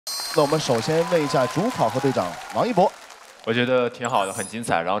那我们首先问一下主考核队长王一博。我觉得挺好的，很精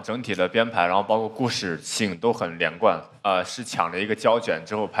彩，然后整体的编排，然后包括故事性都很连贯。是抢了一个胶卷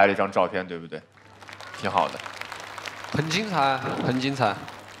之后拍了一张照片，对不对？挺好的。很精彩，很精彩。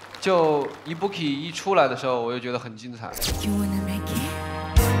就Ibuki一出来的时候，我就觉得很精彩。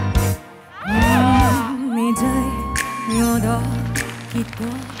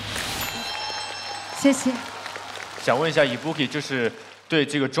谢谢。想问一下 Ibuki， 就是对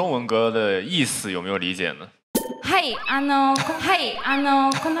这个中文歌的意思有没有理解呢？はい、この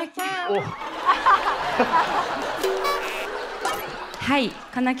曲。はい、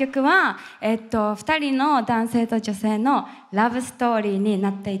この曲は2人の男性と女性のラブストーリーにな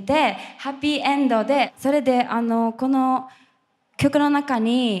っていて、ハッピーエンドで、それでこの曲の中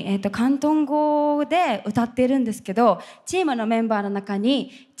に広東語で歌っているんですけど、チームのメンバーの中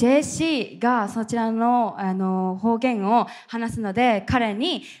に JC がそちらの方言を話すので、彼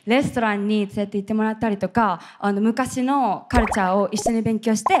にレストランに連れて行ってもらったりとか、昔のカルチャーを一緒に勉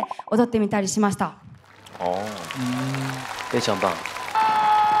強して踊ってみたりしました。哦，非常棒。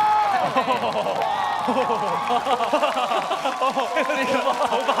那什么，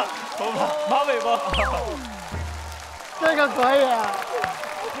头发，马尾巴。这个可以，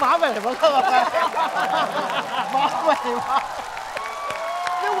马尾巴可不可以？马尾巴，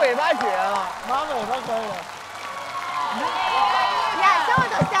这尾巴行啊，马尾巴可以。亚洲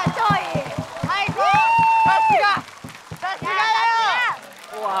的小周乙，太多，再4个来了！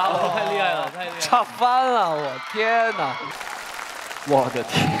哇，太厉害了，太厉害了！差翻了，我天哪！我的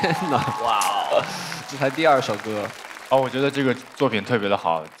天哪！哇哦，这才第2首歌。我觉得这个作品特别的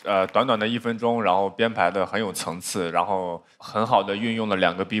好，短短的1分钟，然后编排的很有层次，然后很好的运用了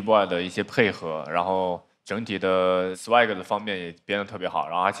2个 B-boy 的一些配合，然后整体的 swag 的方面也编得特别好，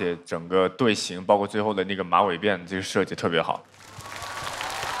然后而且整个队形，包括最后的那个马尾辫，这个设计特别好。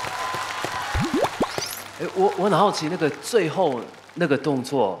哎，我很好奇，那个最后那个动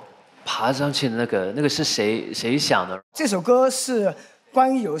作爬上去的那个是谁想的？这首歌是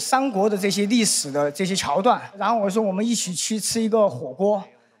关于有三国的这些历史的这些桥段，然后我说我们一起去吃一个火锅，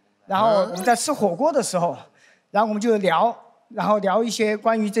然后我们在吃火锅的时候，然后我们就聊一些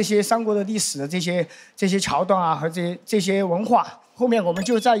关于这些三国的历史的这些桥段啊和这些文化，后面我们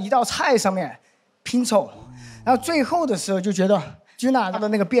就在一道菜上面拼凑，然后最后的时候就觉得君娜她的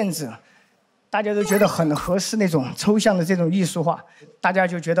那个辫子，大家都觉得很合适那种抽象的这种艺术化，大家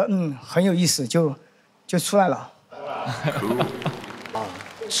就觉得很有意思，就出来了。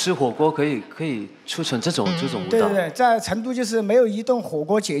吃火锅可以出成这种舞蹈。对对对，在成都就是没有一顿火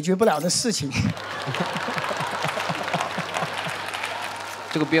锅解决不了的事情。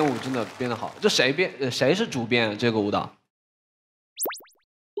这个编舞真的编得好，这谁是主编这个舞蹈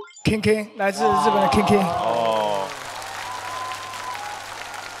 ？King 来自日本的 King。哦。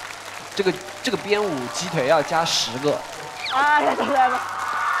这个编舞鸡腿要加10个。哎呀，来了，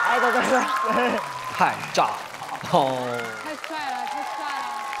哎，对，太炸了哦！太帅了，太帅了！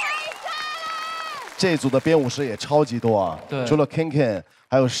这组的编舞师也超级多啊，对，除了 King，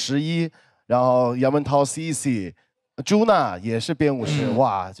 还有11，然后杨文涛、CC， 朱娜也是编舞师，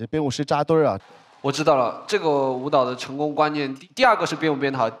哇，这编舞师扎堆儿啊！我知道了，这个舞蹈的成功关键，第2个是编舞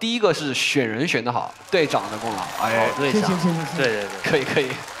编得好，第1个是选人选得好，队长的功劳。哎，队长，对，可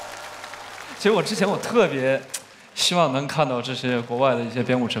以。其实我之前特别希望能看到这些国外的一些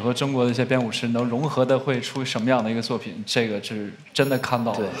编舞师和中国的一些编舞师能融合的会出什么样的一个作品，这个是真的看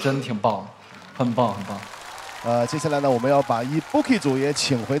到了，真挺棒，很棒。接下来呢，我们要把Ibuki组也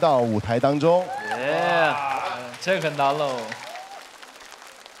请回到舞台当中。这个难喽。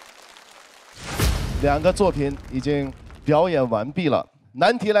2个作品已经表演完毕了，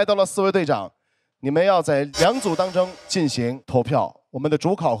难题来到了4位队长，你们要在2组当中进行投票。我们的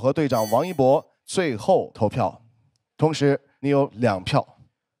主考核队长王一博最后投票，同时你有2票。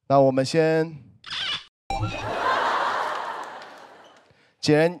那我们先，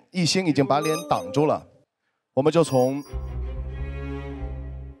既然艺兴已经把脸挡住了，我们就从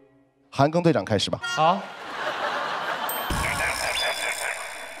韩庚队长开始吧。好。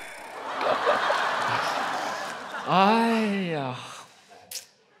哎呀，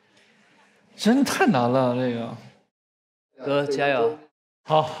真太难了，这个。哥加油！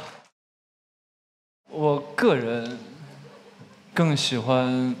好，我个人更喜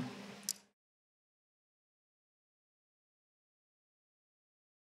欢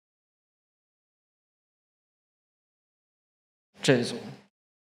这组。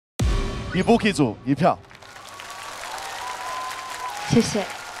Ibuki组1票。谢谢。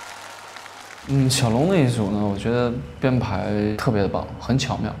小龙那一组呢，我觉得编排特别的棒，很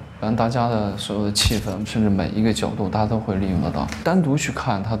巧妙，让大家的所有的气氛，甚至每一个角度，大家都会利用得到。单独去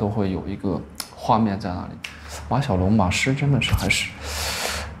看，它都会有一个画面在那里。马小龙、马师真的是还是，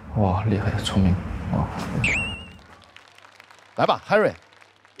哇，厉害，聪明，哇！来吧 ，Henry。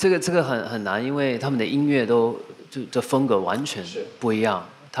这个很难，因为他们的音乐都这风格完全不一样。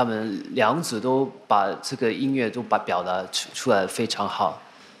他们两组都把这个音乐都表达出来非常好，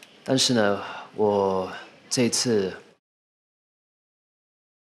但是呢，我这次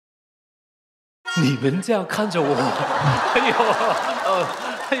你们这样看着我，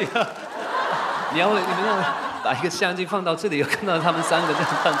哎呀，你们让把一个相机放到这里，又看到他们三个这样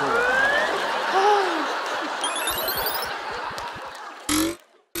看着我。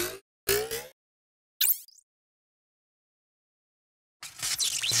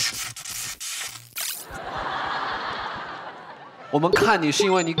我们看你是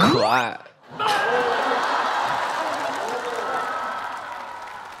因为你可爱。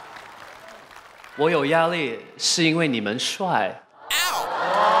我有压力是因为你们帅。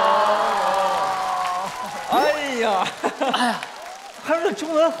哎呀，Henry的中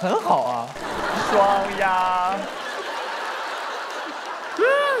文很好啊。双鸭。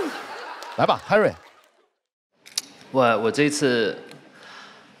来吧 ，Henry。我这一次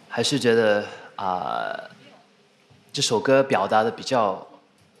还是觉得这首歌表达的比较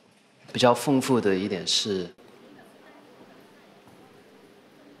丰富的一点是，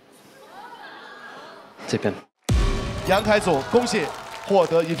这边。杨凯组，恭喜获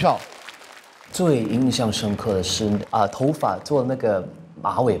得1票。最印象深刻的是头发做那个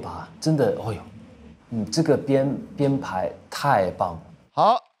马尾巴，真的，哎呦，这个编排太棒了。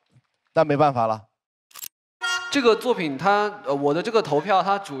好，那没办法了。这个作品我的这个投票，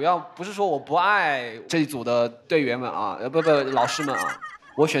它主要不是说我不爱这一组的队员们啊，不老师们啊，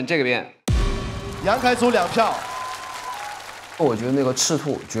我选这个边。杨凯组2票。我觉得那个赤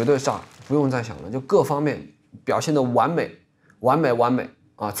兔绝对上，不用再想了，就各方面表现的完美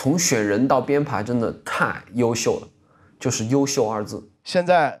啊！从选人到编排真的太优秀了，就是优秀2字。现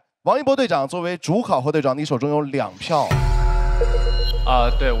在王一博队长作为主考核队长，你手中有2票。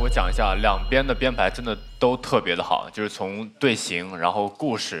对，我讲一下，两边的编排真的都特别的好，就是从队形，然后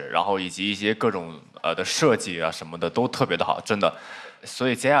故事，然后以及一些各种的设计啊什么的都特别的好，真的。所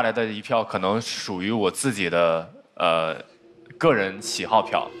以接下来的1票可能属于我自己的个人喜好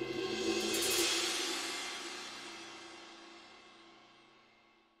票。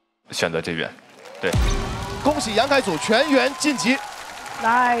选择这边，对。恭喜杨凯组全员晋级。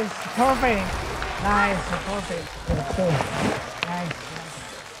Nice, perfect, nice, perfect, nice.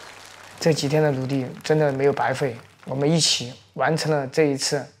 这几天的努力真的没有白费，我们一起完成了这一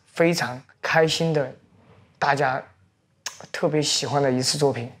次非常开心的，大家特别喜欢的一次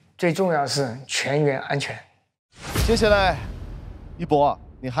作品。最重要的是全员安全。接下来，一博，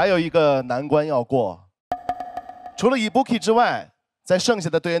你还有一个难关要过。除了Ibuki之外，在剩下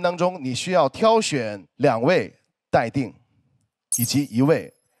的队员当中，你需要挑选2位待定，以及1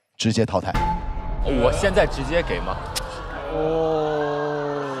位直接淘汰。我现在直接给吗？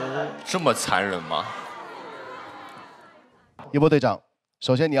这么残忍吗？一博队长，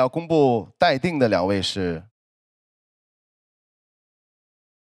首先你要公布待定的2位是。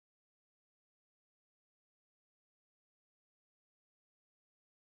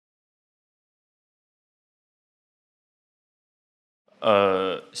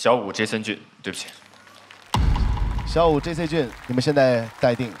小5 Jason 俊，对不起。小5 JC 俊，你们现在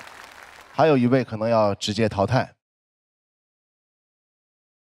待定，还有1位可能要直接淘汰。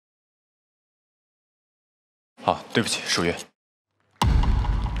好，对不起，蜀越。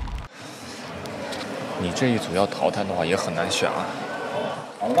你这一组要淘汰的话也很难选啊。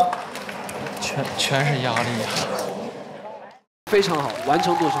好了吗？全是压力啊。非常好，完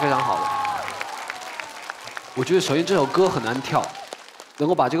成度是非常好的。我觉得首先这首歌很难跳，能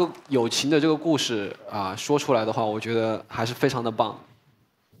够把这个友情的这个故事说出来的话，我觉得还是非常的棒。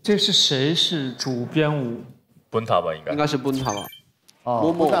这是谁是主编舞？奔塔吧，应该是奔塔吧。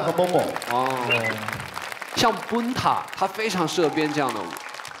哦，奔塔和某某。哦。像奔塔，他非常适合编这样的舞。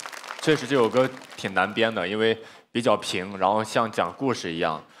确实这首歌挺难编的，因为比较平，然后像讲故事一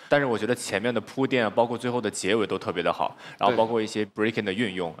样。但是我觉得前面的铺垫，包括最后的结尾都特别的好，然后包括一些 breaking 的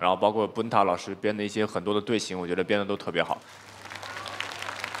运用，然后包括奔塔老师编的一些很多的队形，我觉得编的都特别好。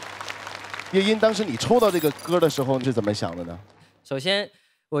叶音，当时你抽到这个歌的时候，你是怎么想的呢？首先，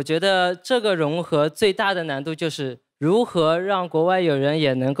我觉得这个融合最大的难度就是如何让国外友人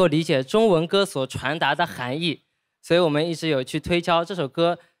也能够理解中文歌所传达的含义，所以我们一直有去推敲这首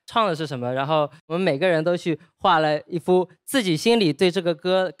歌唱的是什么，然后我们每个人都去画了一幅自己心里对这个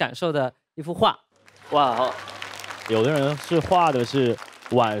歌感受的一一幅画。哇，好。有的人是画的是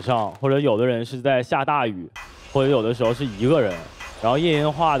晚上，或者有的人是在下大雨，或者有的时候是一个人。然后叶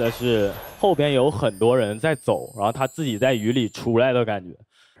音画的是后边有很多人在走，然后他自己在雨里出来的感觉。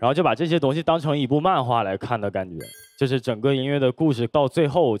然后就把这些东西当成一部漫画来看的感觉，就是整个音乐的故事到最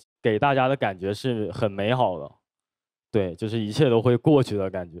后给大家的感觉是很美好的，对，就是一切都会过去的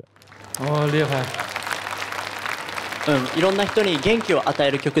感觉。哦，厉害。いろんな人に元気を与え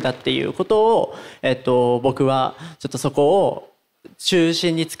る曲だっていうことを、僕はちょっとそこを中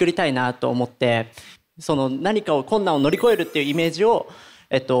心に作りたいなと思って、その何かを困難を乗り越えるっていうイメージを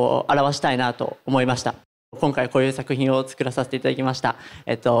表したいなと思いました。今回こういう作品を作らさせていただきました。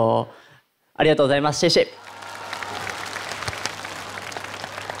ありがとうございます。谢谢。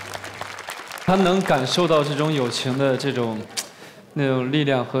他能感受到这种友情的这种那种力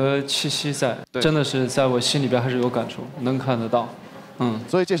量和气息在，真的是在我心里边还是有感触，能看得到。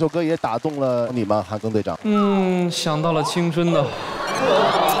所以这首歌也打动了你吗，韩庚队长？想到了青春的。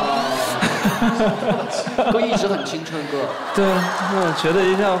歌一直很青春歌。对，我觉得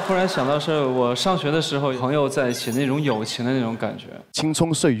一下忽然想到是我上学的时候朋友在一起那种友情的那种感觉，青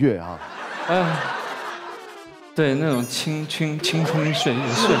葱岁月啊，哎，对，那种青春岁月。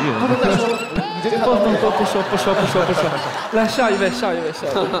不说，来下一位。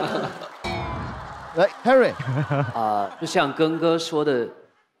来 ，Harry， 就像庚哥说的，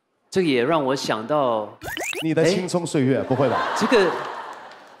这个也让我想到你的青葱岁月，不会吧？这个。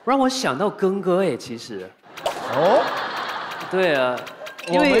让我想到庚哥哎，其实，对啊，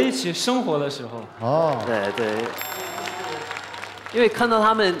我们一起生活的时候，对，因为看到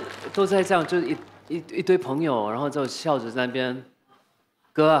他们都在这样，就一堆朋友，然后就笑着在那边，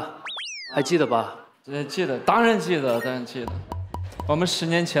哥，还记得吧？记得，当然记得。我们10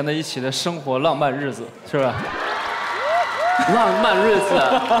年前的一起的生活浪漫日子，是吧？浪漫日子。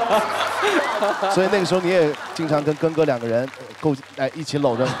所以那个时候你也经常跟庚哥2个人一起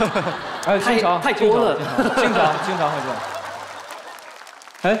搂着，哎，经常太多了，经常会这样。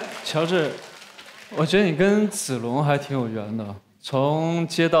哎，乔治，我觉得你跟子龙还挺有缘的，从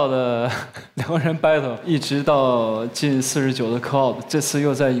街道的2个人 battle， 一直到进49的 club， 这次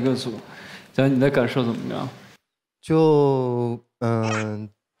又在一个组，讲你的感受怎么样？就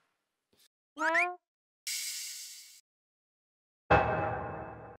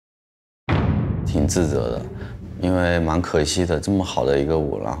挺自责的，因为蛮可惜的，这么好的一个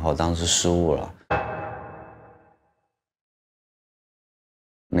舞，然后当时失误了，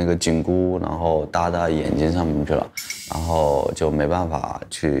那个紧箍，然后搭到眼睛上面去了，然后就没办法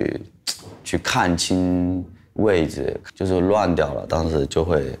去看清位置，就是乱掉了，当时就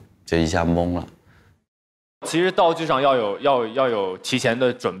一下懵了。其实道具上要有提前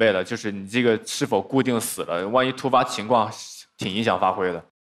的准备的，就是你这个是否固定死了，万一突发情况挺影响发挥的。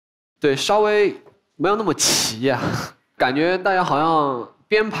对，稍微没有那么齐呀，感觉大家好像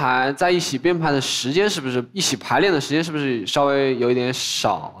编排在一起编排的时间是不是一起排练的时间是不是稍微有一点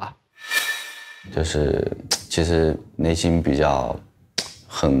少啊？就是其实内心比较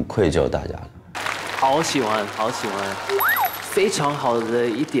很愧疚大家的。好喜欢，非常好的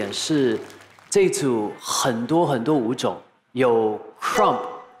一点是，这组很多舞种，有 crump，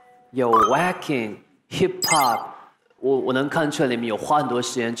 有 wacking、hip hop。我能看出来你们有花很多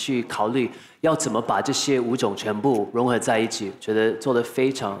时间去考虑要怎么把这些舞种全部融合在一起，觉得做得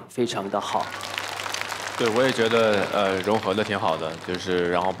非常的好。对，我也觉得融合的挺好的，就是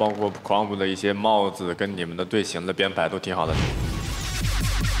然后包括 crump 的一些帽子跟你们的队形的编排都挺好的。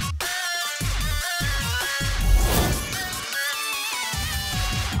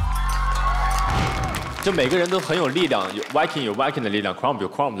就每个人都很有力量，有 wacking 的力量 ，crump 有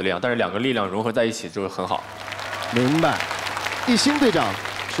crump 的力量，但是2个力量融合在一起就会很好。明白。艺兴队长，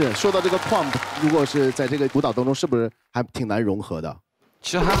是说到这个 crump， 如果是在这个舞蹈当中，是不是还挺难融合的？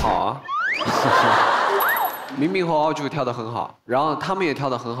其实还好啊，明明和奥就跳得很好，然后他们也跳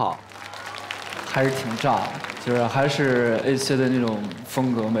得很好，还是挺炸的，就是还是 AC 的那种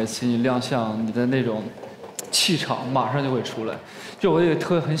风格，每次你亮相，你的那种气场马上就会出来。就我也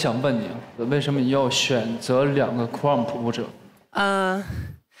很想问你，为什么你要选择2个 crump 舞者？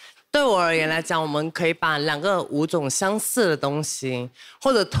对我而言来讲，我们可以把2个舞种相似的东西，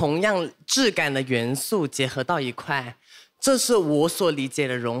或者同样质感的元素结合到一块，这是我所理解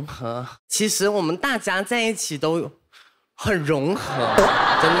的融合。其实我们大家在一起都很融合，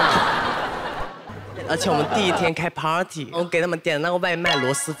真的。而且我们第1天开 party， 我给他们点那个外卖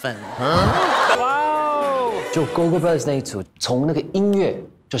螺蛳粉。哇哦！就 Go Go Brothers 那一组，从那个音乐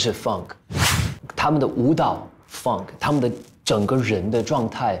就是 funk， 他们的舞蹈 funk， 他们的整个人的状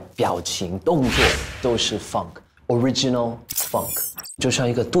态、表情、动作都是 funk。original funk， 就像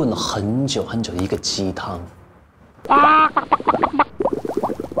一个炖了很久很久的一个鸡汤，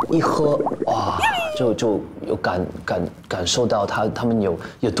一喝哇，就有感受到他们有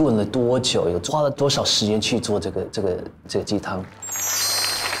炖了多久，有花了多少时间去做这个鸡汤，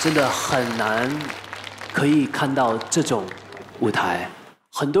真的很难可以看到这种舞台。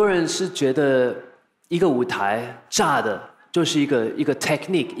很多人是觉得一个舞台炸的就是一个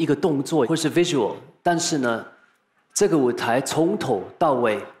technique 一个动作或是 visual， 但是呢，这个舞台从头到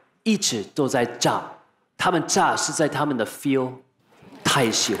尾一直都在炸，他们炸是在他们的 feel， 太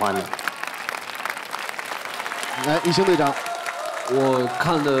喜欢了。来，一星队长，我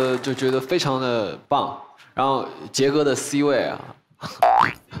看的就觉得非常的棒，然后杰哥的 C 位啊，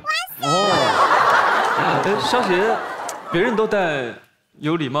肖杰，别人都戴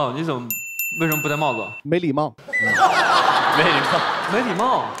有礼貌，你怎么为什么不戴帽子？没礼貌，没礼貌，没礼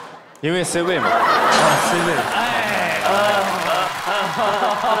貌，因为 C 位嘛。C 位。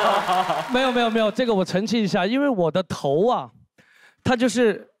没有，这个我澄清一下，因为我的头啊，它就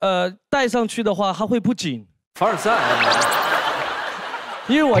是戴上去的话，它会不紧。凡尔赛。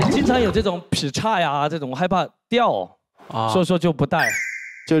因为我经常有这种劈叉呀，这种害怕掉，所以说就不戴。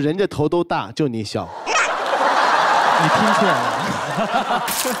就人家头都大，就你小。你听出来了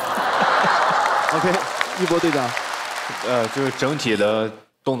？OK， 一博队长，就是整体的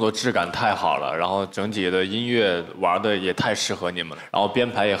动作质感太好了，然后整体的音乐玩的也太适合你们了，然后编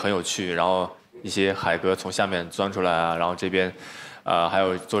排也很有趣，然后一些海哥从下面钻出来啊，然后这边，还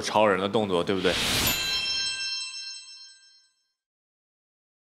有做超人的动作，对不对？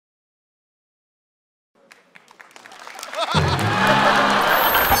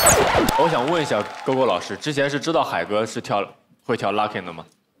我想问一下勾勾老师，之前是知道海哥是会跳 locking 的吗？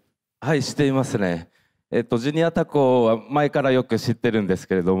はい、知っていますね。ジュニアタコは前からよく知ってるんです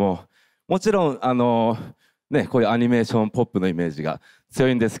けれども、もちろんね、こういうアニメーションポップのイメージが強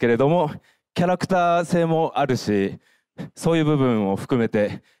いんですけれども、キャラクター性もあるし、そういう部分を含め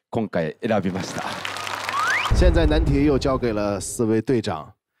て今回選びました。现在难题又交给了4位队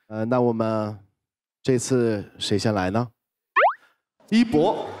长，那我们这次谁先来呢？一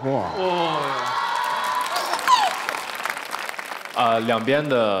博，哇，两边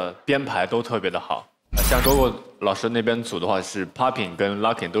的编排都特别的好。像勾勾老师那边组的话是 popping 跟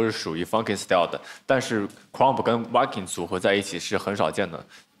locking 都是属于 funky style 的，但是 crump 跟 walking 组合在一起是很少见的。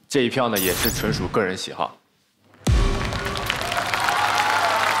这一票呢也是纯属个人喜好。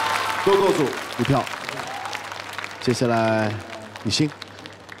勾勾组1票，接下来一星。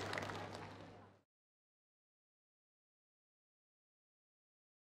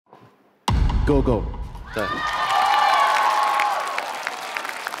Go Go， 对。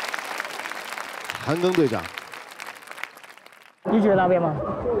韩庚队长，一直那边吗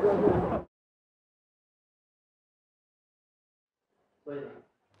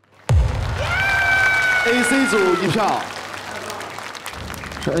？AC 组1票。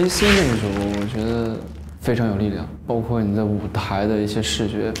这 AC 那个时候，我觉得非常有力量，包括你在舞台的一些视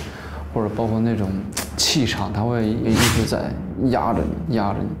觉，或者包括那种气场，它会一直在压着你，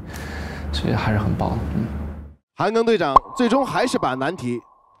所以还是很棒的。韩庚队长最终还是把难题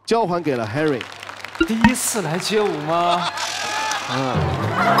交还给了 Henry。第一次来街舞吗？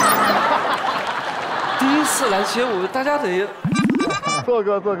第一次来街舞，大家得坐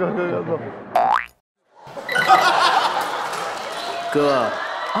哥。哥，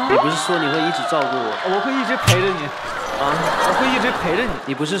你不是说你会一直照顾我？我会一直陪着你。我会一直陪着你。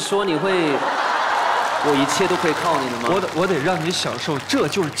你不是说你会，我一切都可以靠你的吗？我得让你享受，这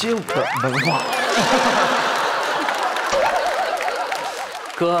就是街舞的文化。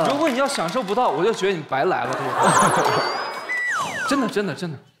哥，如果你要享受不到，我就觉得你白来了。真的。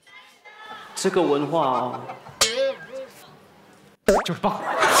这个文化就是棒。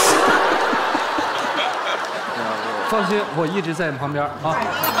放心，我一直在你旁边啊。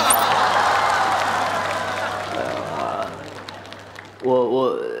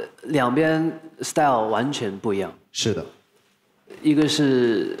我两边 style 完全不一样。是的，一个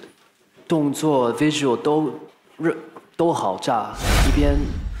是动作 visual 都好炸，一边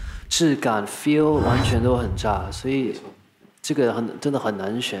质感 feel 完全都很炸，所以这个真的很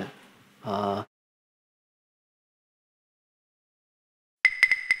难选啊。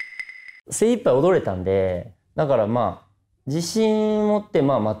精一杯踊れたんで、だからまあ自信持って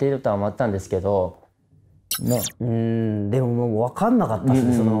待てるとは待ったんですけど。でももう分かんなかったです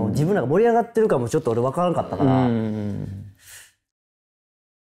ね。自分らが盛り上がってるかもちょっと俺分からなかったから。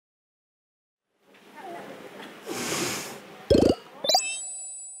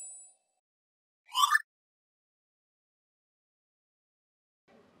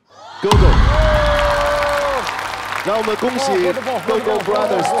Go Go，让我们恭喜 GoGo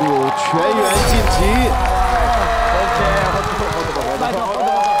Brothers 组全员晋级。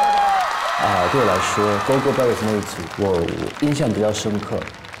对我来说 ，GoGo Brothers 那一组我印象比较深刻。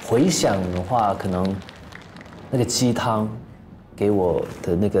回想的话，可能那个鸡汤给我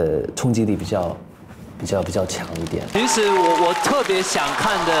的那个冲击力比较强一点。其实我特别想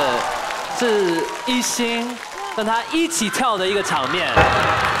看的是一心跟他一起跳的一个场面。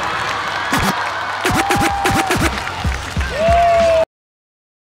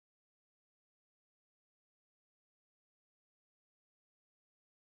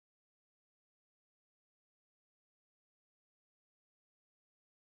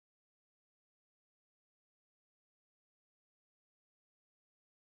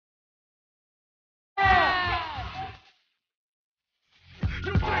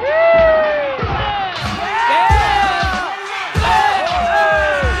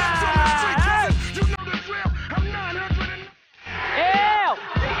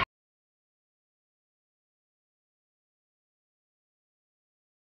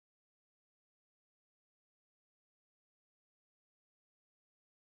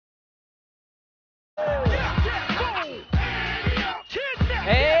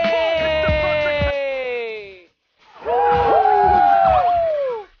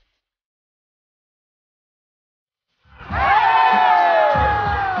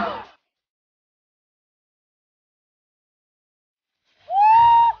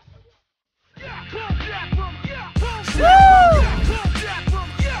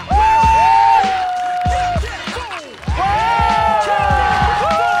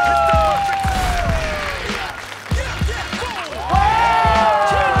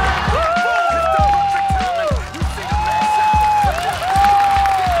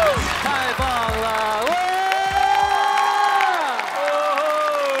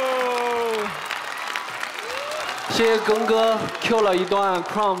谢谢庚哥 Q 了一段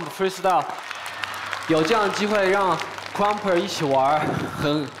Crump freestyle， 有这样的机会让 Crumper 一起玩，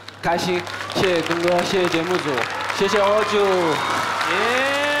很开心。谢谢庚哥，谢谢节目组，谢谢欧九。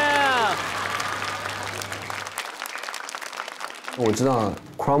我知道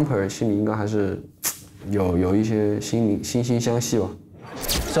Crumper 心里应该还是有一些惺惺相惜吧。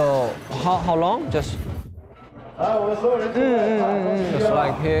So how long? Just 我们所有人Just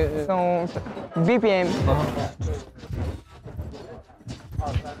like here. So VPN.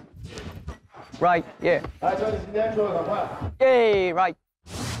 Right, yeah. 来，兄弟，今天说的很快。Yeah, right.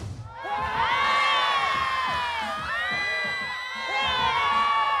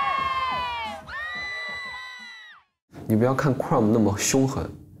 你不要看 Crump 那么凶狠、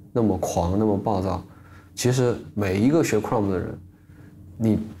那么狂、那么暴躁，其实每一个学 Crump 的人，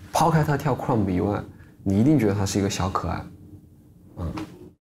你抛开他跳 Crump 以外，你一定觉得他是一个小可爱，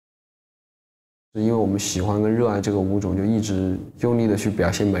因为我们喜欢跟热爱这个舞种，就一直用力的去表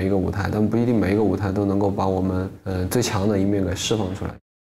现每一个舞台，但不一定每一个舞台都能够把我们最强的一面给释放出来。